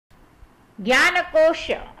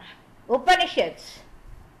Jnanakosha Upanishads.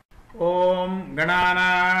 ओम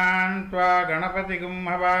गणानां त्वा गणपतिगुं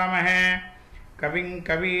हवामहे कविं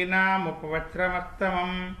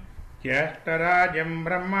कवीनामुपवज्रमस्तमं ज्येष्ठराजं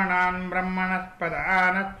ब्रह्मणान्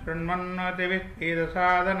ब्रह्मणस्पदान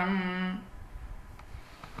शृण्वन्नोतिभिस्तीदसादनम्।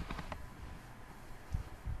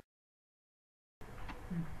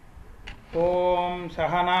 ओम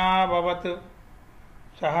सहना भवतु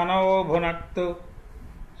सहनौ भुनक्तु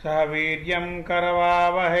सह वीर्यं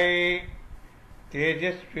करवावहै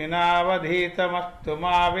तेजस्विनावधीतमस्तु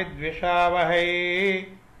मा विद्विषावहै।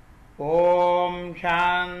 ओम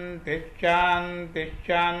शांति शांति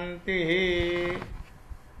शांति।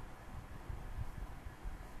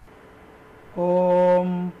 ओम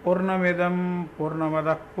पूर्णमिदं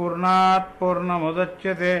पूर्णमदः पूर्णात्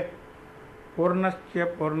पूर्णमुदच्यते पूर्णस्य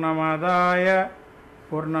पूर्णमादाय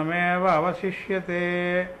पूर्णमेवावशिष्यते।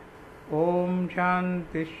 ओम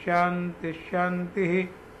शांति शांति शांति।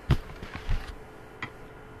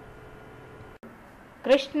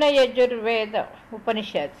 Krishna Yajurveda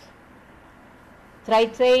Upanishads,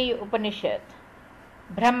 Traitreya Upanishad,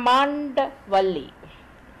 Brahmanda Valli.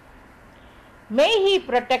 May He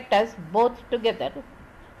protect us both together.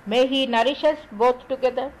 May He nourish us both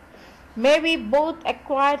together. May we both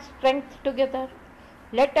acquire strength together.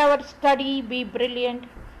 Let our study be brilliant.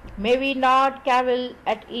 May we not cavil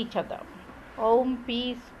at each other. Om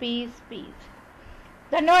peace, peace, peace.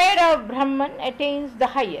 The knower of Brahman attains the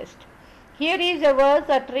highest. Here is a verse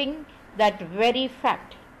uttering that very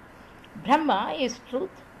fact. Brahma is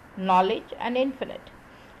truth, knowledge and infinite.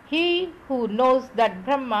 He who knows that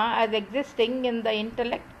Brahma as existing in the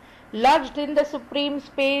intellect, lodged in the supreme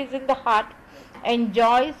space in the heart,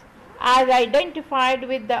 enjoys as identified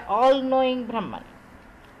with the all-knowing Brahman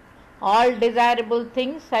all desirable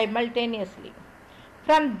things simultaneously.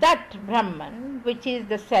 From that Brahman, which is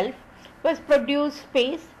the self, was produced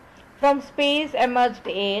space, from space emerged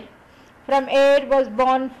air, from air was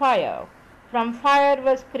born fire, from fire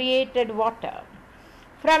was created water,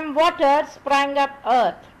 from water sprang up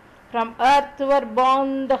earth, from earth were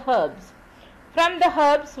born the herbs, from the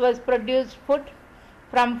herbs was produced food,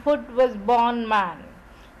 from food was born man.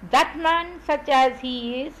 That man, such as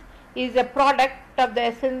he is a product of the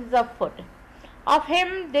essence of food. Of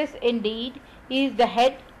him this indeed is the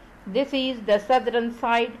head, this is the southern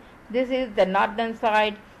side, this is the northern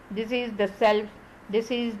side, this is the self,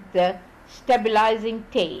 this is the stabilizing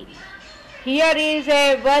tail. Here is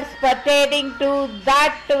a verse pertaining to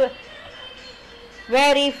that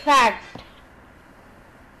very fact.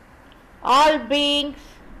 All beings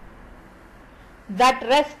that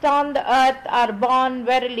rest on the earth are born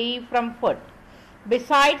verily from food.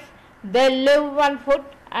 Besides, they live on food,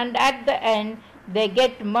 and at the end they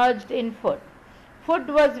get merged in food. Food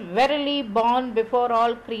was verily born before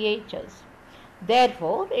all creatures.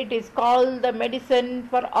 Therefore, it is called the medicine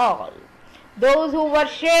for all. Those who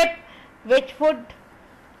worship which food,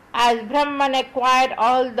 as Brahman acquired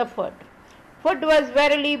all the food. Food was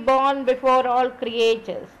verily born before all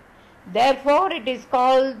creatures. Therefore, it is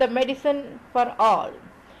called the medicine for all.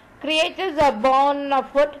 Creatures are born of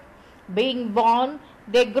food. Being born,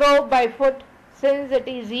 they grow by food, since it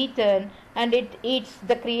is eaten and it eats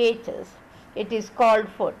the creatures. It is called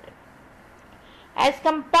food. As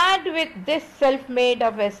compared with this self made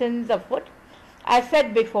of essence of food, as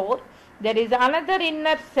said before, there is another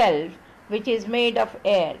inner self which is made of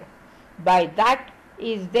air. By that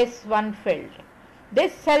is this one filled.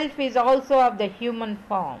 This self is also of the human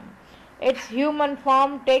form. Its human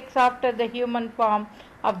form takes after the human form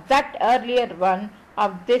of that earlier one.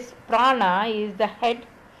 Of this prana is the head,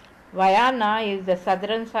 Vayana is the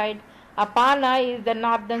southern side, Apana is the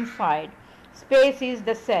northern side, space is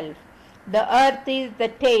the self, the earth is the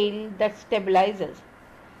tail that stabilizes.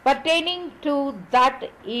 Pertaining to that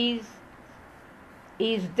is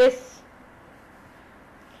this.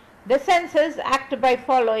 The senses act by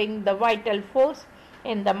following the vital force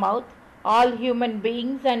in the mouth. All human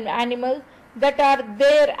beings and animals that are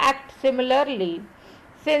there act similarly,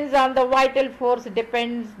 since on the vital force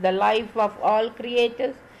depends the life of all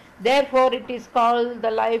creatures. Therefore, it is called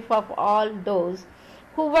the life of all. Those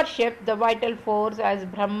who worship the vital force as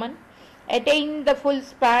Brahman attain the full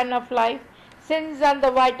span of life, since on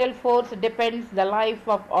the vital force depends the life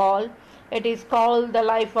of all. It is called the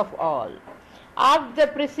life of all. Of the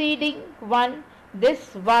preceding one,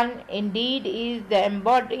 this one indeed is the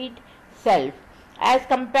embodied self. As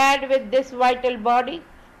compared with this vital body,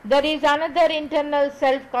 there is another internal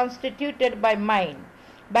self constituted by mind.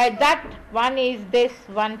 By that one is this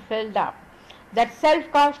one filled up. That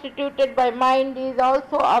self constituted by mind is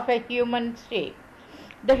also of a human shape.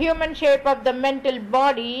 The human shape of the mental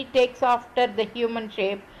body takes after the human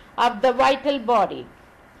shape of the vital body.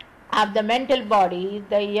 Of the mental body,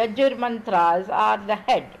 the Yajur mantras are the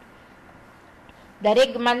head. The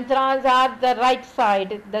Rig mantras are the right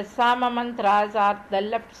side, the Sama mantras are the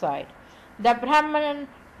left side. The Brahman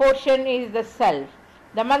portion is the self.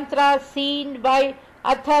 The mantras seen by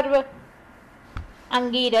Atharva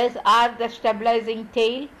Angiras are the stabilizing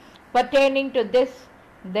tail. Pertaining to this,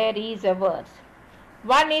 there is a verse.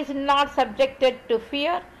 One is not subjected to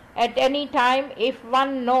fear at any time if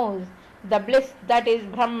one knows the bliss that is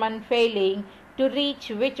Brahman, failing to reach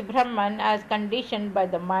which Brahman, as conditioned by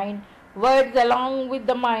the mind, words along with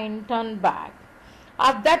the mind turn back.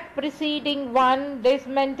 Of that preceding one, this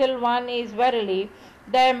mental one is verily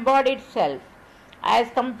the embodied self. As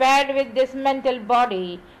compared with this mental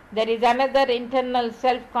body, there is another internal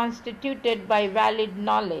self constituted by valid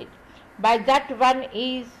knowledge. By that one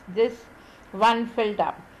is this one filled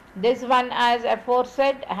up. This one, as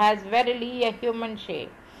aforesaid, has verily a human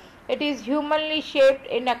shape. It is humanly shaped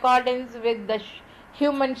in accordance with the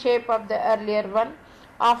human shape of the earlier one.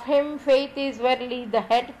 Of him faith is verily the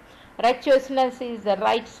head, righteousness is the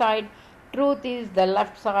right side, truth is the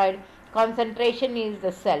left side, concentration is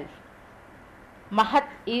the self. Mahat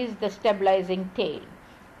is the stabilizing tail.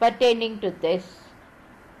 Pertaining to this,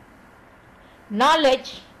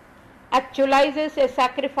 knowledge actualizes a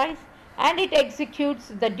sacrifice and it executes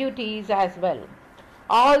the duties as well.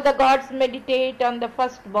 All the gods meditate on the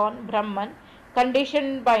firstborn Brahman,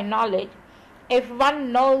 conditioned by knowledge. If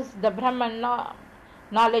one knows the Brahman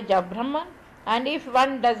knowledge of Brahman, and if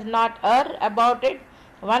one does not err about it,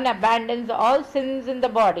 one abandons all sins in the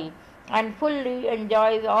body and fully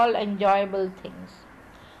enjoys all enjoyable things.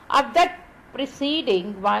 Of that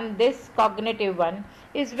preceding one, this cognitive one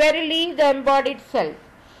is verily the embodied self.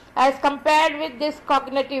 As compared with this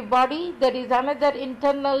cognitive body, there is another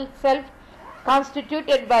internal self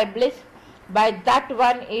constituted by bliss. By that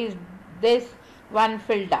one is this one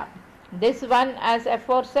filled up. This one, as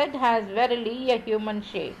aforesaid, has verily a human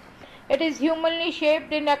shape. It is humanly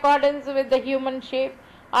shaped in accordance with the human shape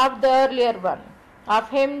of the earlier one. Of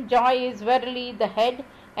him joy is verily the head,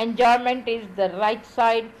 enjoyment is the right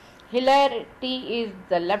side, hilarity is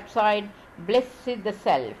the left side, bliss is the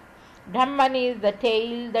self. Brahman is the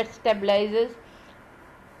tail that stabilizes.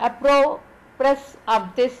 Apropos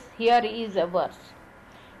of this, here is a verse.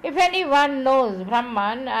 If anyone knows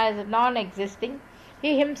Brahman as non-existing,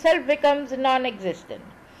 he himself becomes non-existent.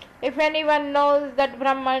 If anyone knows that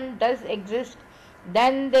Brahman does exist,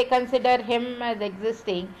 then they consider him as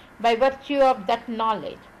existing by virtue of that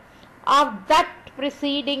knowledge. Of that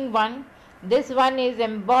preceding one, this one is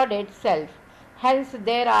embodied self. Hence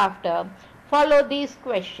thereafter follow these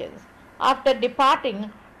questions. After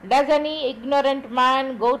departing, does any ignorant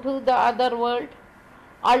man go to the other world?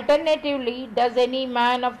 Alternatively, does any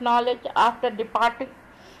man of knowledge after departing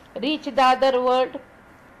reach the other world?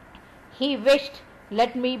 He wished,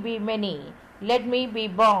 let me be many, let me be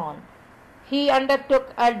born. He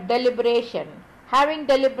undertook a deliberation. Having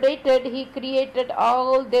deliberated, he created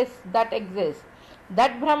all this that exists.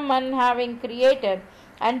 That Brahman, having created,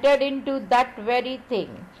 entered into that very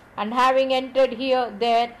thing, and having entered here,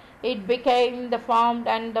 there, it became the formed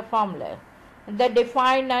and the formless, the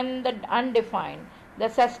defined and the undefined, the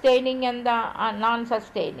sustaining and the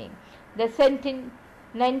non-sustaining, the sentient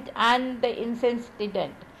and the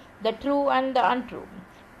insentient, the true and the untrue.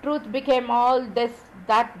 Truth became all this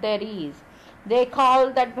that there is. They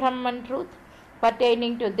call that Brahman truth.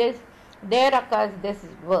 Pertaining to this, there occurs this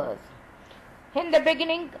verse. In the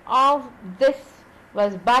beginning of this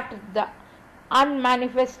was but the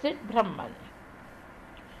unmanifested Brahman.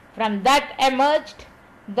 From that emerged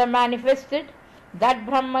the manifested. That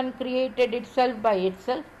Brahman created itself by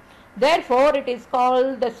itself. Therefore it is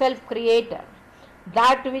called the self-creator.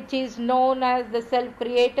 That which is known as the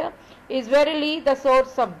self-creator is verily the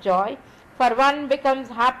source of joy, for one becomes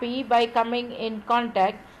happy by coming in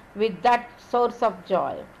contact with that source of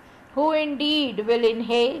joy. Who indeed will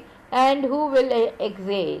inhale and who will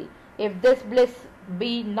exhale, if this bliss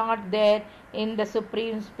be not there in the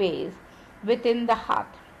supreme space within the heart?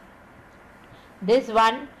 This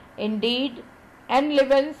one indeed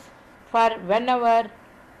enlivens, for whenever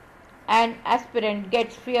an aspirant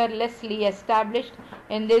gets fearlessly established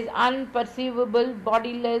in this unperceivable,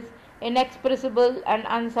 bodiless, inexpressible and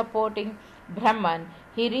unsupporting Brahman,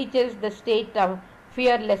 he reaches the state of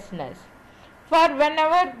fearlessness. For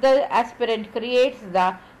whenever the aspirant creates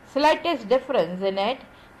the slightest difference in it,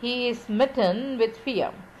 he is smitten with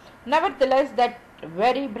fear. Nevertheless, that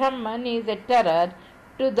very Brahman is a terror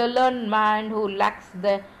to the learned man who lacks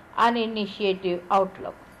the uninitiative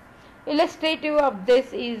outlook. Illustrative of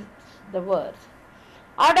this is the verse.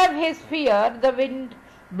 Out of his fear the wind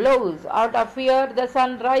blows, out of fear the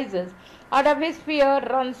sun rises, out of his fear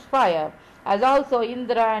runs fire, as also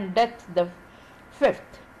Indra and Death the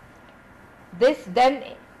fifth. This then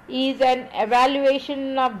is an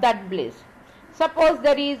evaluation of that bliss. Suppose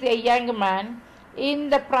there is a young man in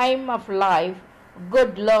the prime of life,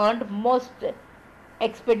 good learned, most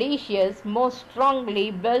expeditious, most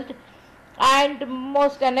strongly built, and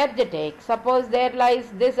most energetic. Suppose there lies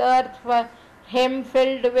this earth for him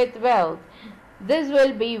filled with wealth. This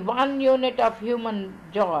will be one unit of human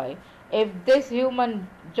joy. If this human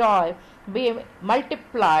joy be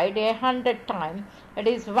multiplied 100 times, it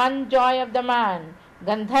is one joy of the man,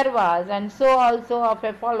 Gandharvas, and so also of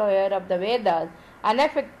a follower of the Vedas,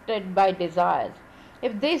 unaffected by desires.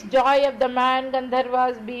 If this joy of the man,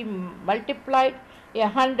 Gandharvas, be multiplied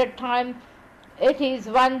 100 times, it is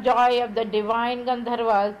one joy of the divine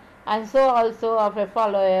Gandharvas, and so also of a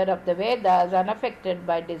follower of the Vedas, unaffected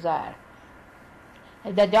by desire.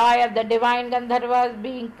 If the joy of the divine Gandharvas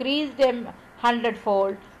be increased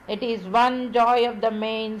 100-fold, it is one joy of the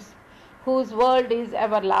mains, whose world is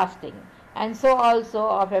everlasting, and so also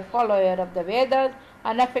of a follower of the Vedas,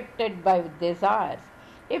 unaffected by desires.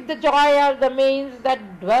 If the joy of the mains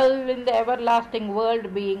that dwell in the everlasting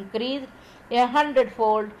world be increased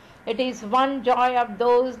 100-fold, it is one joy of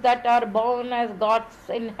those that are born as gods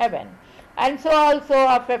in heaven, and so also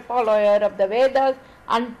of a follower of the Vedas,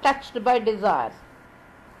 untouched by desires.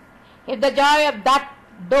 If the joy of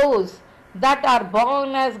those that are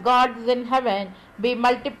born as gods in heaven be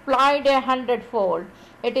multiplied 100-fold,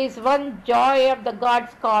 it is one joy of the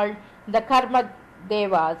gods called the Karma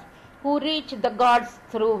Devas, who reach the gods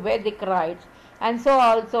through Vedic rites, and so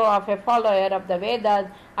also of a follower of the Vedas,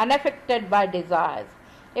 unaffected by desires.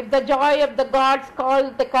 If the joy of the gods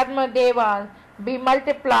called the Karma Devas be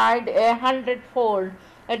multiplied 100-fold,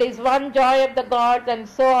 it is one joy of the gods, and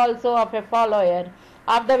so also of a follower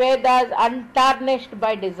of the Vedas, untarnished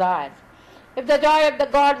by desires. If the joy of the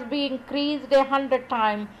gods be increased 100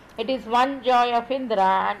 times, it is one joy of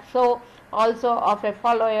Indra, and so also of a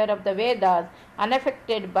follower of the Vedas,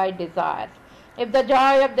 unaffected by desires. If the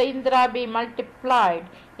joy of the Indra be multiplied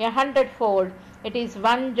 100-fold, it is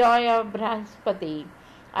one joy of Brihaspati,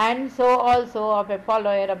 and so also of a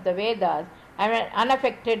follower of the Vedas,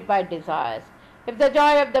 unaffected by desires. If the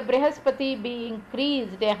joy of the Brihaspati be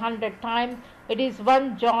increased 100 times, it is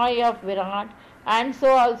one joy of Virat, and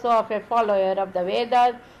so also of a follower of the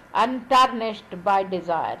Vedas, untarnished by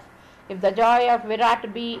desires. If the joy of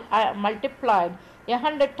Virat be multiplied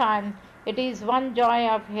 100 times, it is one joy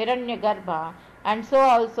of Hiranyagarbha, and so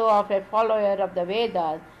also of a follower of the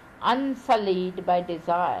Vedas, unsullied by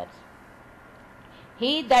desires.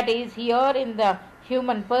 He that is here in the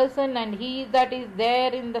human person and he that is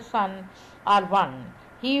there in the sun are one.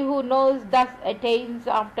 He who knows thus attains,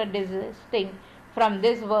 after desisting from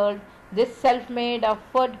this world, this self-made of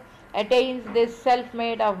food, attains this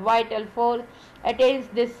self-made of vital force, attains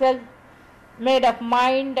this self-made of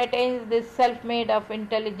mind, attains this self-made of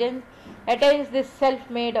intelligence, attains this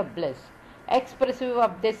self-made of bliss. Expressive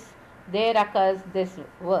of this, there occurs this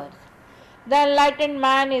verse. The enlightened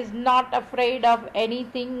man is not afraid of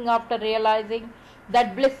anything after realizing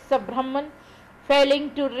that bliss of Brahman,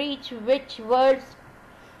 failing to reach which words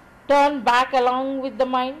turn back along with the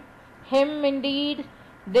mind. Him indeed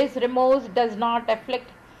this remorse does not afflict.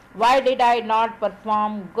 Why did I not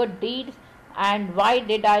perform good deeds, and why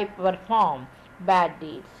did I perform bad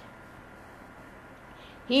deeds?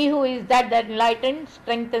 He who is that enlightened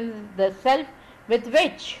strengthens the self with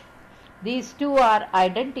which these two are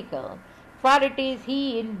identical. For it is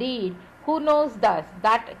he indeed who knows thus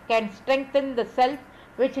that can strengthen the self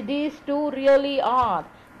which these two really are.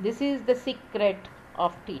 This is the secret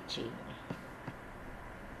of teaching.